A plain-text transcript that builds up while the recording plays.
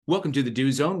Welcome to the Do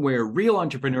Zone, where real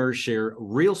entrepreneurs share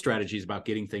real strategies about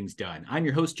getting things done. I'm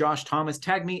your host, Josh Thomas.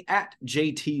 Tag me at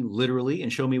JT Literally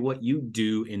and show me what you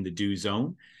do in the Do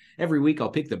Zone. Every week, I'll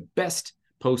pick the best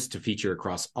posts to feature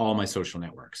across all my social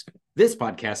networks. This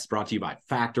podcast is brought to you by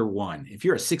Factor One. If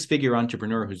you're a six-figure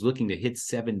entrepreneur who's looking to hit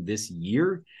 7 this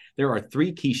year, there are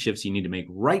 3 key shifts you need to make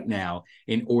right now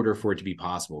in order for it to be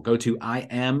possible. Go to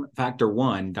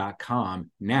iamfactor1.com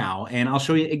now, and I'll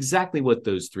show you exactly what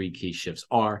those 3 key shifts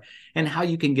are and how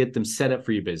you can get them set up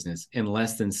for your business in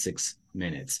less than 6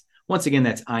 minutes. Once again,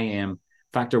 that's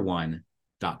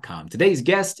iamfactor1.com. Today's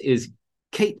guest is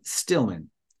Cate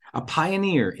Stillman, a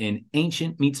pioneer in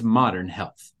ancient meets modern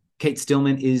health. Cate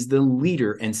Stillman is the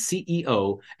leader and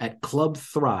CEO at Club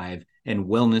Thrive and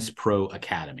Wellness Pro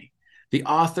Academy. The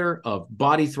author of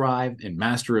Body Thrive and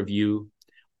Master of You.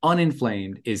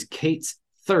 Uninflamed is Cate's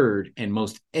 3rd and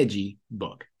most edgy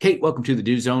book. Cate, welcome to the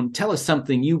Do Zone. Tell us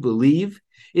something you believe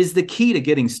is the key to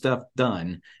getting stuff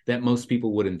done that most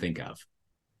people wouldn't think of.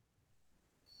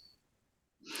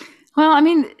 Well, I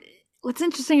mean, what's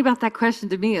interesting about that question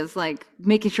to me is like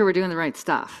making sure we're doing the right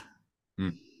stuff.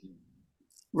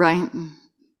 Right?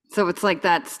 So it's like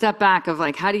that step back of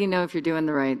like, how do you know if you're doing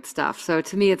the right stuff? So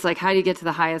to me, it's like, how do you get to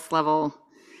the highest level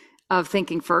of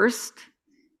thinking first?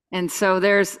 And so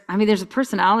there's a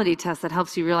personality test that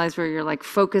helps you realize where your like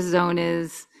focus zone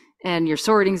is and your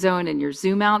sorting zone and your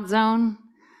zoom out zone.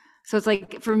 So it's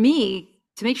like, for me,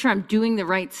 to make sure I'm doing the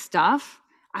right stuff,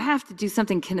 I have to do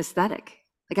something kinesthetic.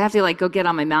 Like I have to like go get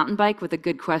on my mountain bike with a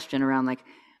good question around like,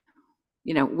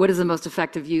 you know, what is the most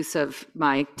effective use of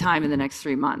my time in the next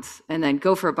 3 months? And then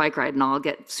go for a bike ride and I'll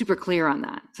get super clear on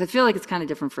that. So I feel like it's kind of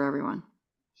different for everyone.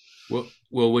 Well,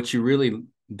 what you really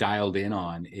dialed in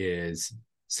on is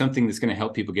something that's going to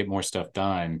help people get more stuff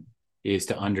done is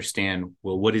to understand,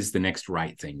 well, what is the next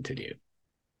right thing to do?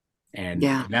 And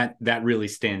that really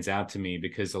stands out to me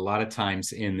because a lot of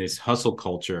times in this hustle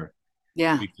culture,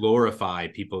 we glorify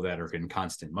people that are in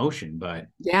constant motion, but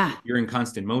if you're in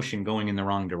constant motion going in the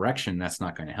wrong direction, that's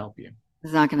not going to help you.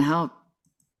 It's not going to help.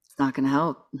 It's not going to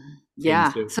help.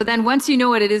 Yeah. So then once you know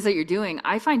what it is that you're doing,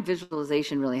 I find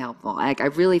visualization really helpful. I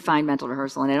really find mental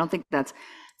rehearsal. And I don't think that's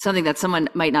something that someone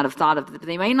might not have thought of, but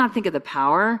they might not think of the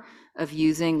power of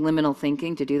using liminal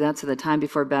thinking to do that. So the time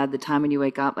before bed, the time when you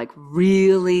wake up, like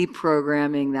really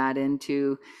programming that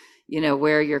into, you know,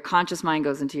 where your conscious mind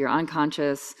goes into your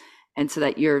unconscious. And so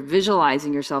that you're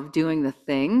visualizing yourself doing the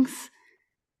things,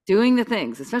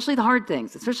 especially the hard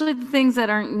things, especially the things that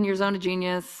aren't in your zone of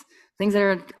genius, things that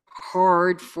are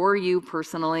hard for you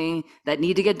personally that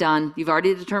need to get done. You've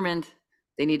already determined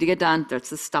they need to get done. That's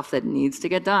the stuff that needs to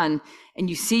get done. And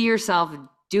you see yourself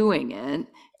doing it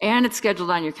and it's scheduled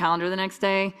on your calendar the next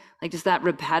day. Like just that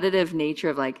repetitive nature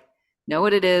of like, know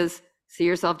what it is, see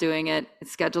yourself doing it.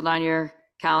 It's scheduled on your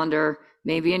calendar.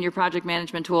 Maybe in your project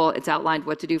management tool, it's outlined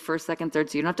what to do first, second, third.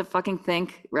 So you don't have to fucking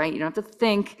think, right? You don't have to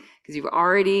think because you've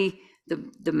already,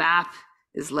 the map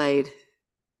is laid.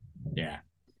 Yeah.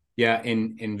 Yeah.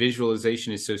 And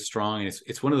visualization is so strong. And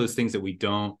it's one of those things that we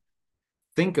don't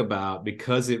think about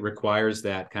because it requires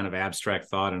that kind of abstract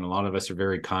thought. And a lot of us are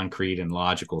very concrete and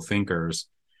logical thinkers,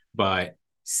 but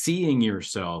seeing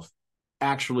yourself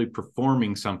actually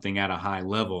performing something at a high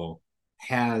level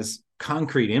has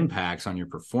concrete impacts on your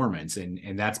performance.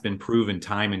 And that's been proven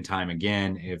time and time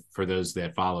again. For those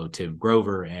that follow Tim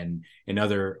Grover and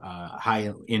other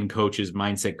high-end coaches,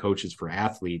 mindset coaches for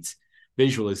athletes,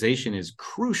 visualization is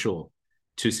crucial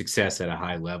to success at a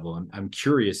high level. I'm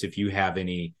curious if you have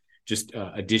any just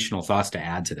additional thoughts to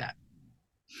add to that.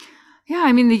 Yeah,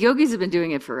 I mean, the yogis have been doing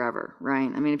it forever,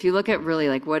 right? I mean, if you look at really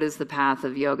like what is the path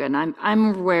of yoga, and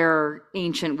I'm where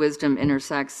ancient wisdom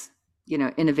intersects, you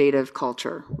know, innovative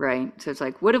culture, right? So it's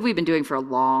like, what have we been doing for a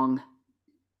long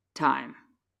time?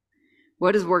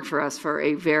 What has worked for us for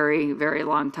a very, very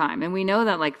long time? And we know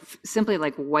that like simply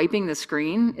like wiping the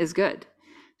screen is good.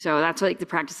 So that's like the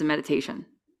practice of meditation.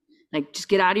 Like just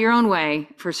get out of your own way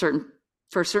for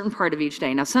a certain part of each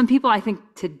day. Now, some people I think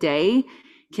today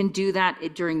can do that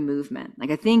during movement.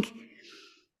 Like I think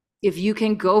if you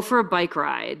can go for a bike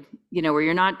ride, you know, where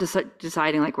you're not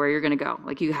deciding like where you're going to go,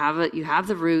 like you have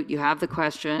the route, you have the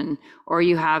question, or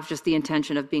you have just the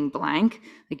intention of being blank.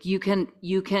 Like you can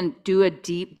do a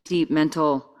deep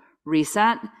mental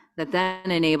reset that then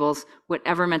enables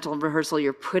whatever mental rehearsal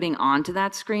you're putting onto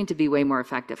that screen to be way more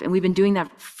effective. And we've been doing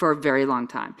that for a very long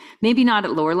time. Maybe not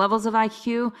at lower levels of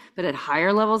IQ, but at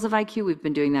higher levels of IQ, we've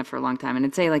been doing that for a long time. And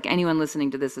I'd say like anyone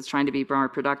listening to this is trying to be more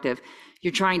productive.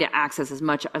 You're trying to access as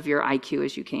much of your IQ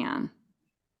as you can.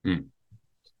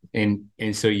 And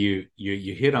so you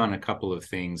hit on a couple of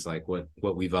things like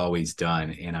what we've always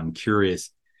done. And I'm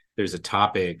curious, there's a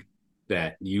topic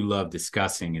that you love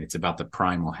discussing, and it's about the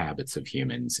primal habits of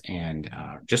humans. And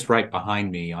just right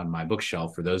behind me on my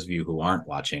bookshelf, for those of you who aren't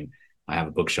watching, I have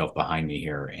a bookshelf behind me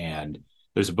here, and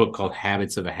there's a book called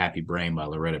Habits of a Happy Brain by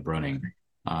Loretta Brunning.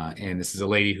 And this is a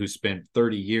lady who spent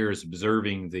 30 years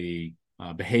observing the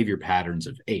behavior patterns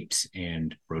of apes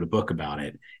and wrote a book about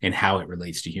it and how it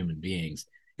relates to human beings.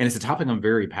 And it's a topic I'm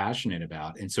very passionate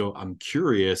about. And so I'm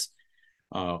curious,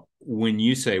 when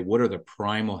you say, what are the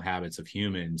primal habits of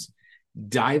humans?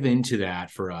 Dive into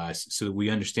that for us so that we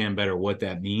understand better what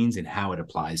that means and how it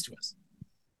applies to us.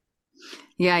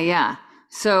 Yeah, yeah.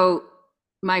 So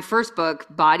my first book,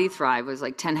 Body Thrive, was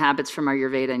like 10 habits from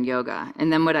Ayurveda and yoga.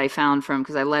 And then what I found from,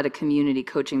 because I led a community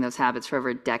coaching those habits for over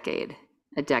a decade,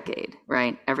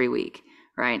 right? Every week,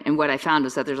 right? And what I found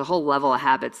was that there's a whole level of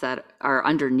habits that are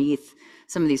underneath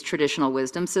some of these traditional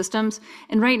wisdom systems.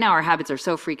 And right now our habits are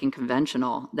so freaking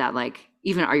conventional that like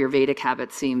even Ayurvedic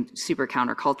habits seem super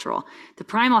countercultural. The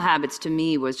primal habits to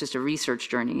me was just a research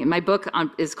journey. And my book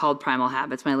is called Primal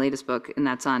Habits, my latest book, and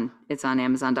it's on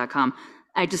Amazon.com.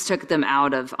 I just took them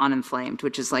out of Uninflamed,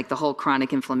 which is like the whole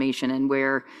chronic inflammation and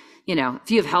where, you know,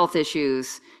 if you have health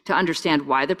issues, to understand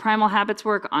why the primal habits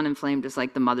work, Uninflamed is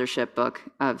like the mothership book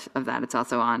of that. It's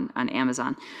also on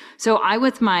Amazon. So I,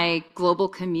 with my global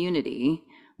community,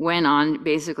 went on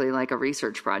basically like a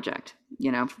research project,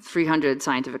 300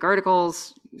 scientific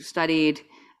articles studied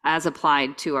as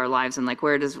applied to our lives, and like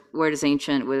where does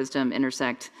ancient wisdom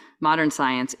intersect modern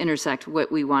science, intersect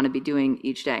what we want to be doing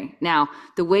each day. Now,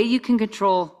 the way you can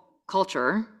control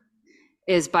culture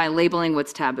is by labeling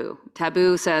what's taboo.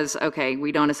 Taboo says, okay,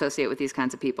 we don't associate with these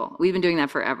kinds of people. We've been doing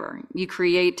that forever. You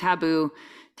create taboo,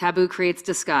 taboo creates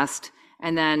disgust,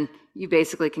 and then you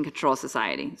basically can control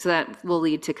society. So that will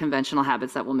lead to conventional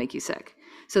habits that will make you sick.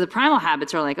 So the primal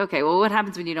habits are like, okay, well, what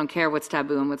happens when you don't care what's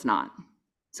taboo and what's not?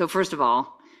 So first of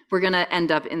all, we're going to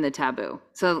end up in the taboo.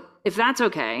 So if that's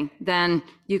okay, then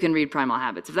you can read Primal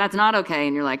Habits. If that's not okay,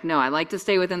 and you're like, no, I like to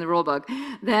stay within the rule book,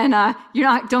 then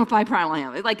don't buy Primal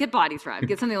Habits. Like, get Body Thrive,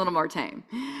 get something a little more tame.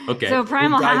 Okay, So we'll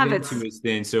Primal dive Habits. into it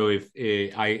then. So if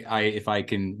I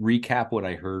can recap what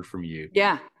I heard from you,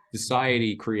 Yeah.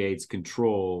 society creates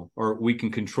control, or we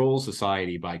can control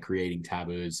society by creating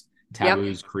taboos. Yep.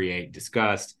 Taboos create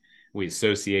disgust. We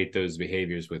associate those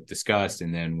behaviors with disgust,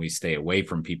 and then we stay away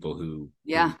from people who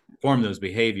form those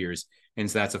behaviors.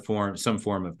 And so that's some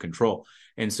form of control.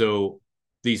 And so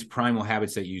these primal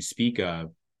habits that you speak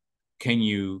of, can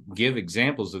you give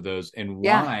examples of those and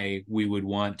why we would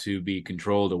want to be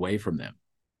controlled away from them?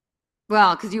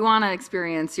 Well, because you want to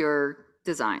experience your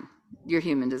design, your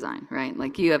human design, right?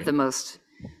 Like you have the most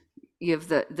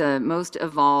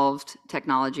evolved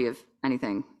technology of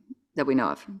anything that we know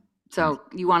of. So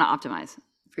you want to optimize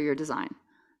for your design.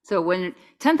 So when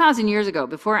 10,000 years ago,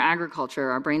 before agriculture,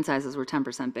 our brain sizes were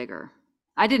 10% bigger.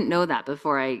 I didn't know that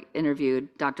before I interviewed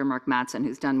Dr. Mark Mattson,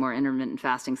 who's done more intermittent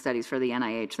fasting studies for the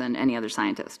NIH than any other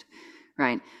scientist,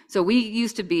 right? So we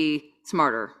used to be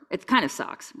smarter. It kind of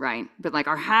sucks, right? But like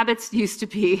our habits used to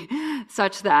be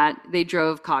such that they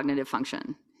drove cognitive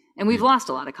function. And we've lost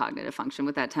a lot of cognitive function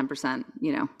with that 10%,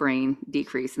 brain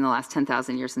decrease in the last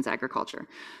 10,000 years since agriculture.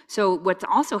 So what's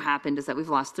also happened is that we've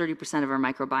lost 30% of our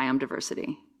microbiome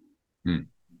diversity.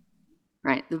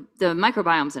 Right? The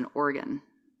microbiome's an organ.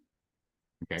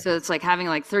 Okay. So it's like having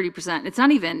like 30%.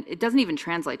 It doesn't even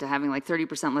translate to having like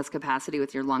 30% less capacity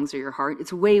with your lungs or your heart.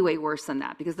 It's way, way worse than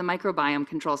that because the microbiome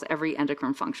controls every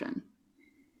endocrine function.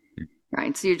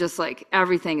 Right? So you're just like,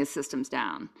 everything is systems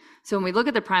down. So when we look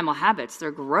at the primal habits, they're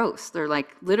gross. They're like,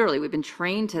 literally, we've been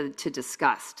trained to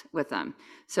disgust with them.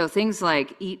 So things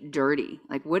like eat dirty.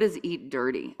 Like, what is eat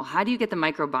dirty? Well, how do you get the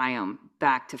microbiome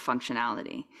back to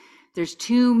functionality? There's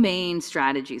two main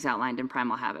strategies outlined in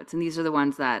Primal Habits, and these are the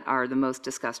ones that are the most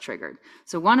disgust triggered.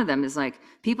 So one of them is like,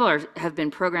 people have been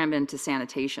programmed into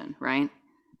sanitation, right?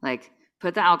 Like,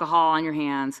 put the alcohol on your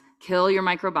hands, kill your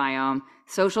microbiome,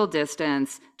 social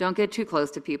distance, don't get too close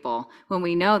to people. When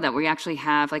we know that we actually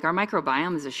have, like, our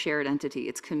microbiome is a shared entity,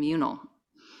 it's communal,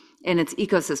 and it's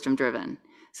ecosystem driven.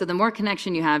 So the more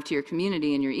connection you have to your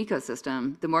community and your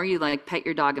ecosystem, the more you like pet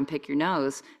your dog and pick your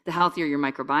nose, the healthier your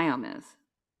microbiome is.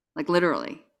 Like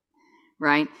literally,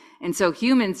 right? And so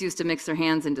humans used to mix their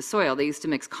hands into soil. They used to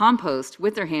mix compost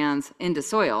with their hands into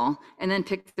soil and then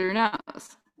pick their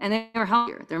nose. And they were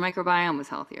healthier. Their microbiome was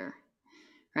healthier,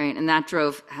 right? And that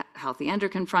drove healthy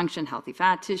endocrine function, healthy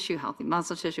fat tissue, healthy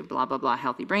muscle tissue, blah, blah, blah,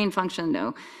 healthy brain function,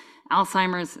 no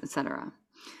Alzheimer's, etc.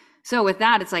 So with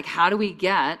that, it's like, how do we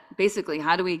get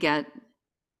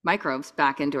microbes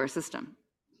back into our system?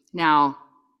 Now,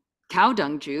 cow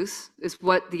dung juice is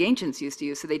what the ancients used to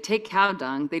use. So they'd take cow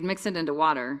dung, they'd mix it into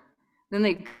water, Then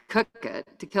they cook it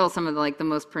to kill some of the like the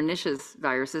most pernicious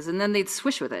viruses, and then they'd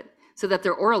swish with it so that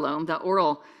their oralome, the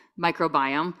oral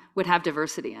microbiome, would have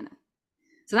diversity in it.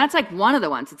 So that's like one of the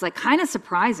ones. It's like kind of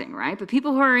surprising, right? But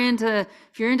people who are into,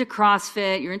 if you're into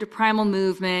CrossFit, you're into primal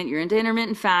movement, you're into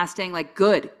intermittent fasting, like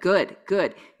good, good,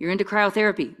 good. You're into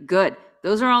cryotherapy, good.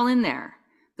 Those are all in there.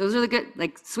 Those are the good,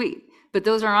 like sweet. But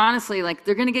those are honestly like,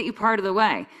 they're going to get you part of the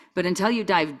way. But until you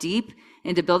dive deep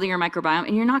into building your microbiome,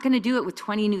 and you're not going to do it with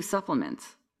 20 new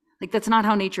supplements. Like that's not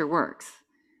how nature works,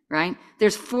 right?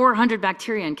 There's 400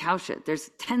 bacteria in cow shit. There's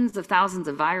tens of thousands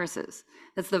of viruses.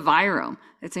 That's the virome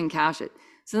that's in cow shit.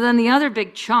 So then the other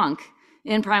big chunk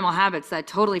in primal habits that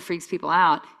totally freaks people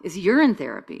out is urine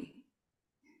therapy.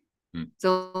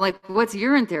 So like what's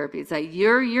urine therapy? It's that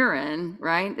your urine,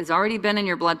 right, has already been in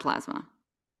your blood plasma.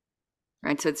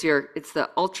 Right? So it's the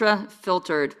ultra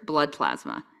filtered blood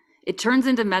plasma. It turns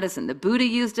into medicine. The Buddha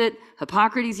used it,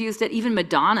 Hippocrates used it, even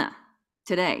Madonna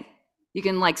today. You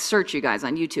can like search, you guys,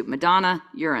 on YouTube, Madonna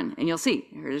urine, and you'll see,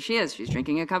 here she is. She's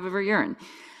drinking a cup of her urine.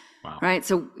 Wow. Right.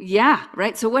 So, yeah.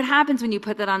 Right. So, what happens when you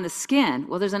put that on the skin?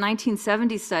 Well, there's a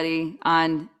 1970 study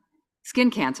on skin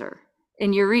cancer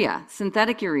and urea,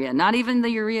 synthetic urea, not even the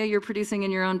urea you're producing in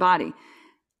your own body.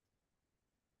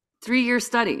 3-year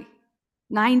study,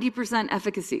 90%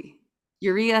 efficacy,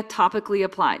 urea topically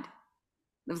applied.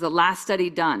 It was the last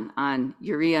study done on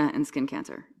urea and skin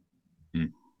cancer.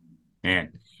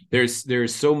 Man,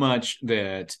 there's so much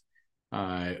that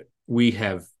we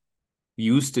have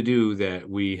used to do that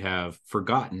we have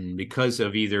forgotten because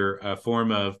of either a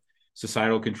form of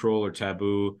societal control or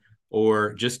taboo,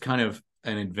 or just kind of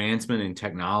an advancement in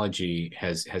technology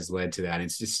has led to that.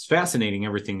 It's just fascinating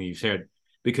everything that you've said,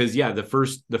 because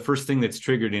the first thing that's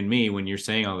triggered in me when you're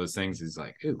saying all those things is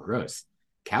like, ooh, gross,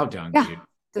 cow dung, Yeah, dude.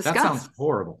 That sounds disgust.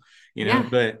 horrible, Yeah,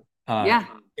 but yeah.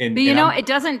 But and I'm it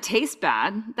doesn't taste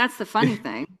bad. That's the funny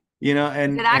thing. It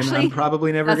and I'm actually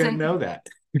probably never going to doesn't. know that.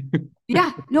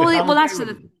 Yeah. No, But I'm well, okay that's with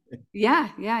the, it.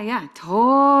 yeah,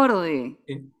 totally.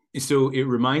 So it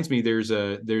reminds me, there's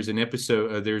an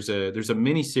episode, there's a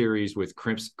mini series with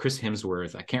Chris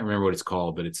Hemsworth. I can't remember what it's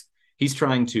called, but he's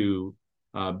trying to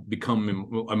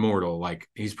become immortal. Like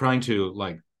he's trying to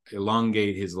like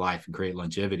elongate his life and create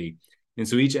longevity. And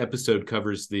so each episode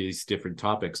covers these different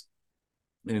topics.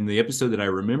 And the episode that I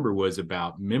remember was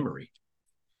about memory.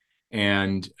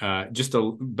 And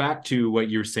back to what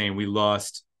you're saying, we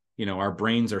lost, our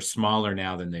brains are smaller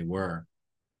now than they were.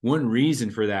 One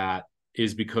reason for that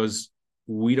is because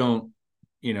we don't,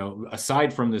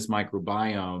 aside from this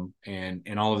microbiome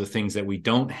and all of the things that we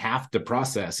don't have to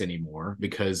process anymore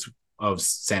because of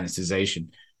sanitization,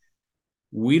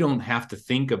 we don't have to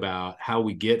think about how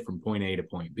we get from point A to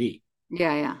point B.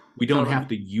 Yeah, We don't totally. have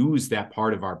to use that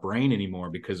part of our brain anymore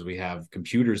because we have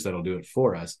computers that'll do it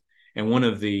for us. And one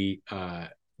of the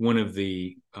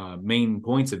main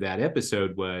points of that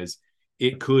episode was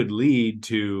it could lead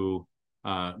to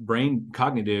brain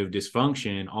cognitive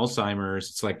dysfunction, Alzheimer's.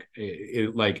 It's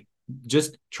like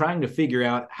just trying to figure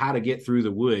out how to get through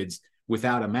the woods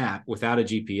without a map, without a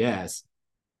GPS,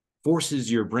 forces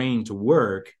your brain to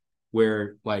work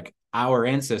where like our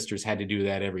ancestors had to do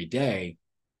that every day.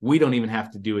 We don't even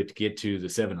have to do it to get to the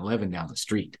 7-Eleven down the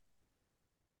street.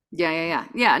 Yeah.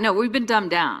 No, we've been dumbed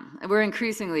down. We're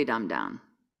increasingly dumbed down.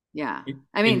 Yeah.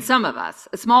 I mean, And some of us,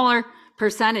 a smaller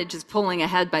percentage is pulling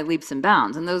ahead by leaps and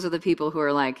bounds. And those are the people who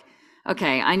are like,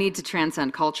 okay, I need to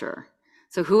transcend culture.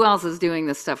 So who else is doing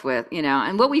this stuff with,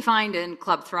 and what we find in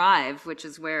Club Thrive, which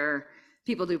is where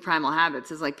people do primal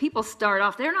habits, is like people start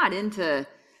off, they're not into,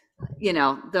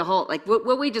 the whole, like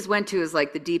what we just went to is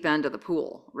like the deep end of the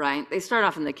pool, right? They start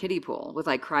off in the kiddie pool with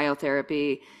like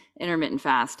cryotherapy, intermittent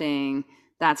fasting,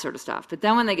 that sort of stuff. But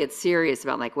then when they get serious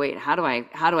about like, wait, how do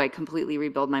I completely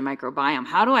rebuild my microbiome?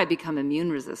 How do I become immune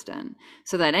resistant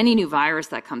so that any new virus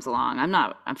that comes along,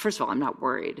 first of all, I'm not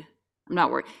worried. I'm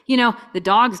not worried. The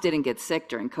dogs didn't get sick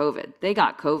during COVID. They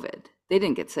got COVID. They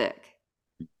didn't get sick.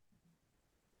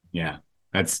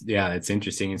 that's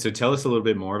interesting. And so tell us a little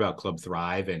bit more about Club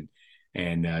Thrive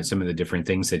and some of the different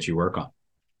things that you work on.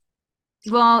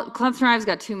 Well, Club Thrive's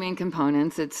got two main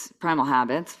components. It's primal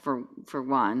habits for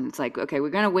one. It's like, okay,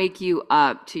 we're going to wake you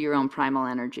up to your own primal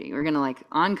energy. We're going to like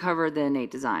uncover the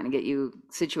innate design and get you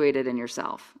situated in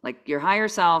yourself, like your higher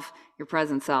self, your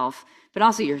present self, but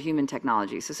also your human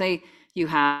technology. So say you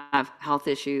have health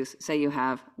issues, say you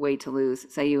have weight to lose,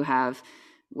 say you have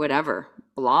whatever,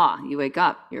 blah, you wake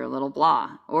up, you're a little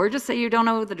blah, or just say you don't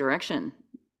know the direction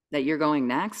that you're going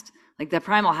next. Like the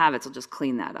primal habits will just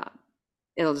clean that up.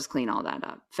 It'll just clean all that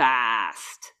up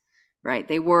fast, right?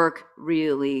 They work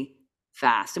really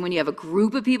fast. And when you have a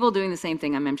group of people doing the same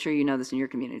thing, I'm sure you know this in your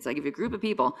community. It's like if you have a group of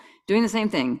people doing the same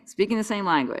thing, speaking the same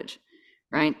language,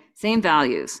 right? Same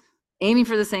values, aiming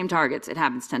for the same targets, it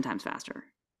happens 10 times faster.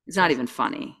 It's not even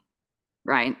funny,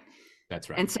 right? That's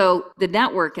right. And so the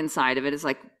network inside of it is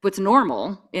like what's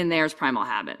normal in there is primal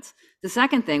habits. The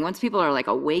second thing, once people are like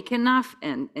awake enough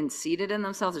and seated in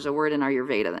themselves, there's a word in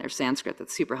Ayurveda, there's Sanskrit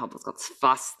that's super helpful. It's called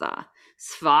svastha.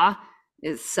 Sva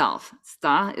is self.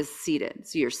 Sta is seated.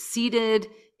 So you're seated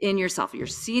in yourself. You're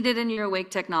seated in your awake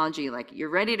technology. Like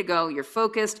you're ready to go. You're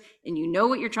focused and you know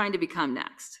what you're trying to become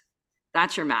next.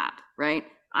 That's your map, right?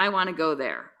 I want to go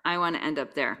there. I want to end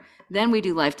up there. Then we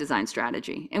do life design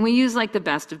strategy. And we use like the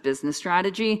best of business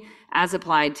strategy as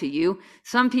applied to you.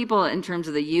 Some people in terms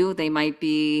of the you, they might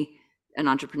be an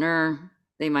entrepreneur.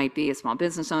 They might be a small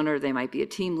business owner. They might be a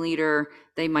team leader.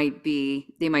 They might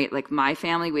like my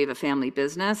family, we have a family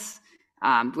business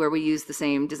where we use the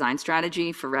same design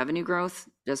strategy for revenue growth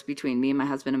just between me and my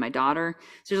husband and my daughter.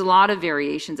 So there's a lot of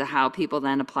variations of how people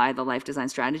then apply the life design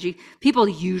strategy. People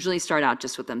usually start out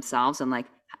just with themselves and like,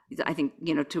 I think,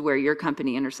 to where your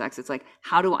company intersects, it's like,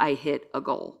 how do I hit a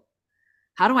goal?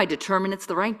 How do I determine it's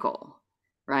the right goal?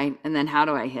 Right? And then how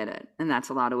do I hit it? And that's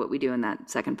a lot of what we do in that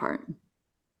second part.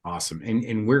 Awesome.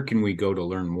 And where can we go to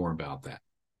learn more about that?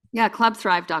 Yeah,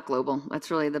 clubthrive.global.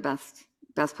 That's really the best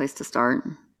place to start.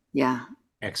 Yeah.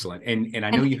 Excellent. And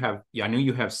I know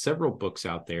you have several books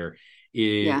out there.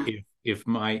 If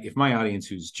my audience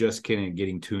who's just kind of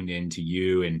getting tuned into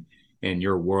you and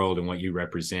your world and what you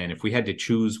represent, if we had to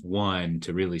choose one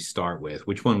to really start with,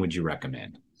 which one would you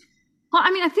recommend? Well,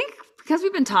 I think because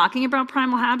we've been talking about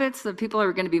primal habits, the people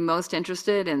are going to be most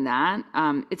interested in that.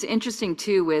 It's interesting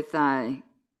too with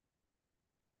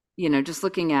just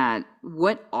looking at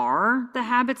what are the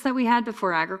habits that we had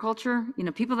before agriculture,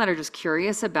 people that are just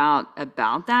curious about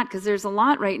that, because there's a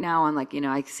lot right now on like,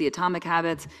 I see Atomic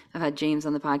Habits. I've had James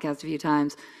on the podcast a few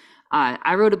times.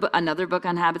 I wrote another book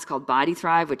on habits called Body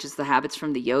Thrive, which is the habits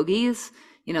from the yogis,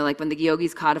 like when the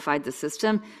yogis codified the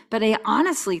system. But I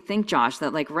honestly think, Josh,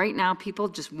 that like right now people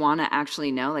just want to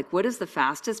actually know, like, what is the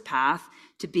fastest path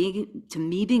to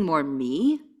me being more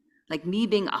me? Like me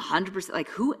being 100%, like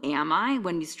who am I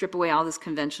when you strip away all this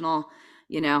conventional,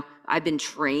 I've been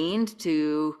trained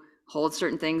to hold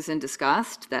certain things in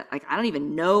disgust that like, I don't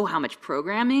even know how much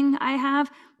programming I have.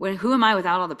 Who am I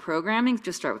without all the programming?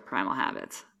 Just start with primal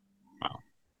habits. Wow.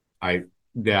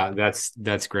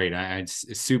 That's great.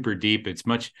 It's super deep. It's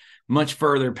much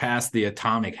further past the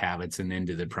atomic habits and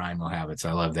into the primal habits.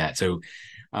 I love that. So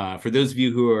for those of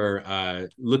you who are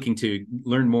looking to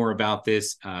learn more about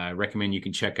this, I recommend you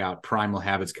can check out Primal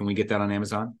Habits. Can we get that on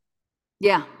Amazon?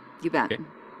 Yeah, you bet. Okay.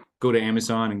 Go to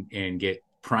Amazon and get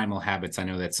Primal Habits. I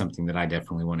know that's something that I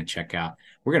definitely want to check out.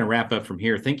 We're going to wrap up from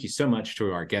here. Thank you so much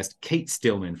to our guest, Cate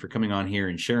Stillman, for coming on here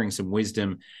and sharing some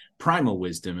wisdom, primal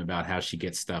wisdom about how she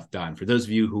gets stuff done. For those of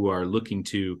you who are looking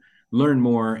to learn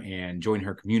more and join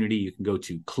her community, you can go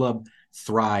to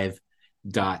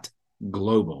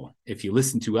clubthrive.global. If you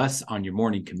listen to us on your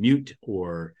morning commute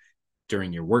or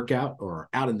during your workout or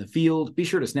out in the field, be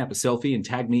sure to snap a selfie and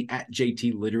tag me at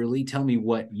JT Literally. Tell me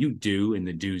what you do in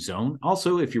the do zone.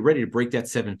 Also, if you're ready to break that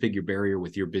 7-figure barrier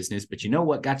with your business, but you know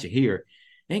what got you here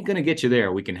ain't going to get you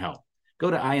there, we can help.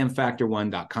 Go to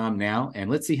imfactor1.com now and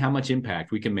let's see how much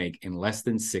impact we can make in less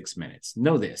than 6 minutes.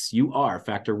 Know this, you are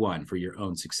Factor One for your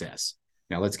own success.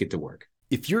 Now let's get to work.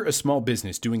 If you're a small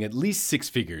business doing at least 6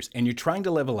 figures and you're trying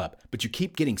to level up, but you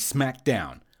keep getting smacked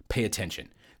down, pay attention.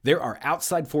 There are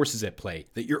outside forces at play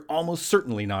that you're almost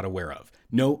certainly not aware of.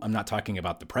 No, I'm not talking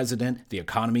about the president, the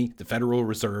economy, the Federal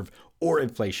Reserve, or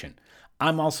inflation.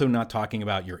 I'm also not talking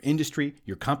about your industry,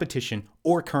 your competition,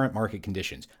 or current market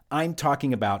conditions. I'm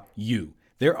talking about you.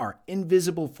 There are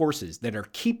invisible forces that are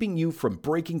keeping you from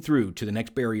breaking through to the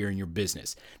next barrier in your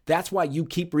business. That's why you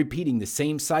keep repeating the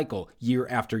same cycle year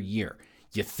after year.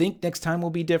 You think next time will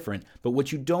be different, but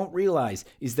what you don't realize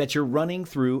is that you're running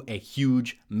through a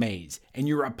huge maze, and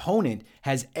your opponent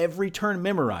has every turn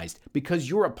memorized because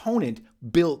your opponent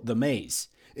built the maze.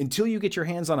 Until you get your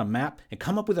hands on a map and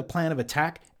come up with a plan of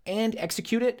attack and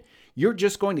execute it, you're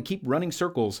just going to keep running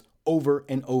circles over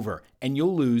and over, and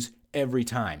you'll lose every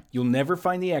time. You'll never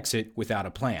find the exit without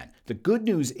a plan. The good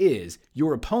news is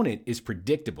your opponent is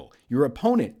predictable. Your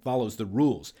opponent follows the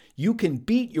rules. You can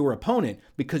beat your opponent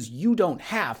because you don't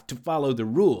have to follow the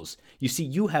rules. You see,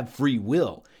 you have free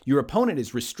will. Your opponent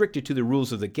is restricted to the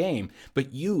rules of the game,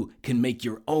 but you can make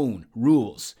your own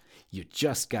rules. You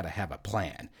just got to have a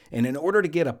plan. And in order to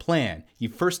get a plan, you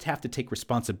first have to take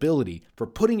responsibility for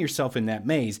putting yourself in that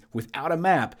maze without a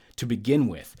map to begin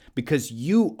with, because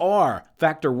you are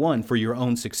Factor One for your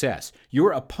own success.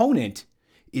 Your opponent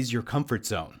is your comfort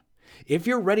zone. If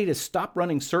you're ready to stop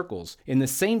running circles in the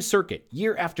same circuit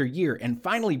year after year and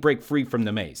finally break free from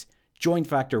the maze, join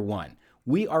Factor One.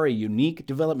 We are a unique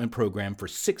development program for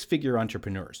six-figure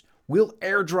entrepreneurs. We'll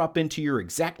airdrop into your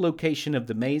exact location of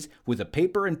the maze with a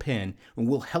paper and pen, and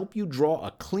we'll help you draw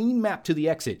a clean map to the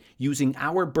exit using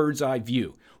our bird's eye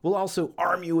view. We'll also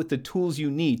arm you with the tools you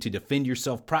need to defend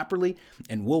yourself properly,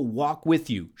 and we'll walk with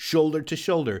you shoulder to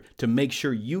shoulder to make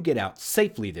sure you get out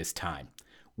safely this time.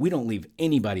 We don't leave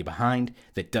anybody behind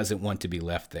that doesn't want to be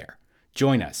left there.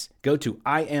 Join us. Go to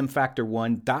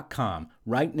IamFactor1.com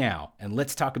right now, and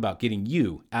let's talk about getting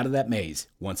you out of that maze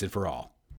once and for all.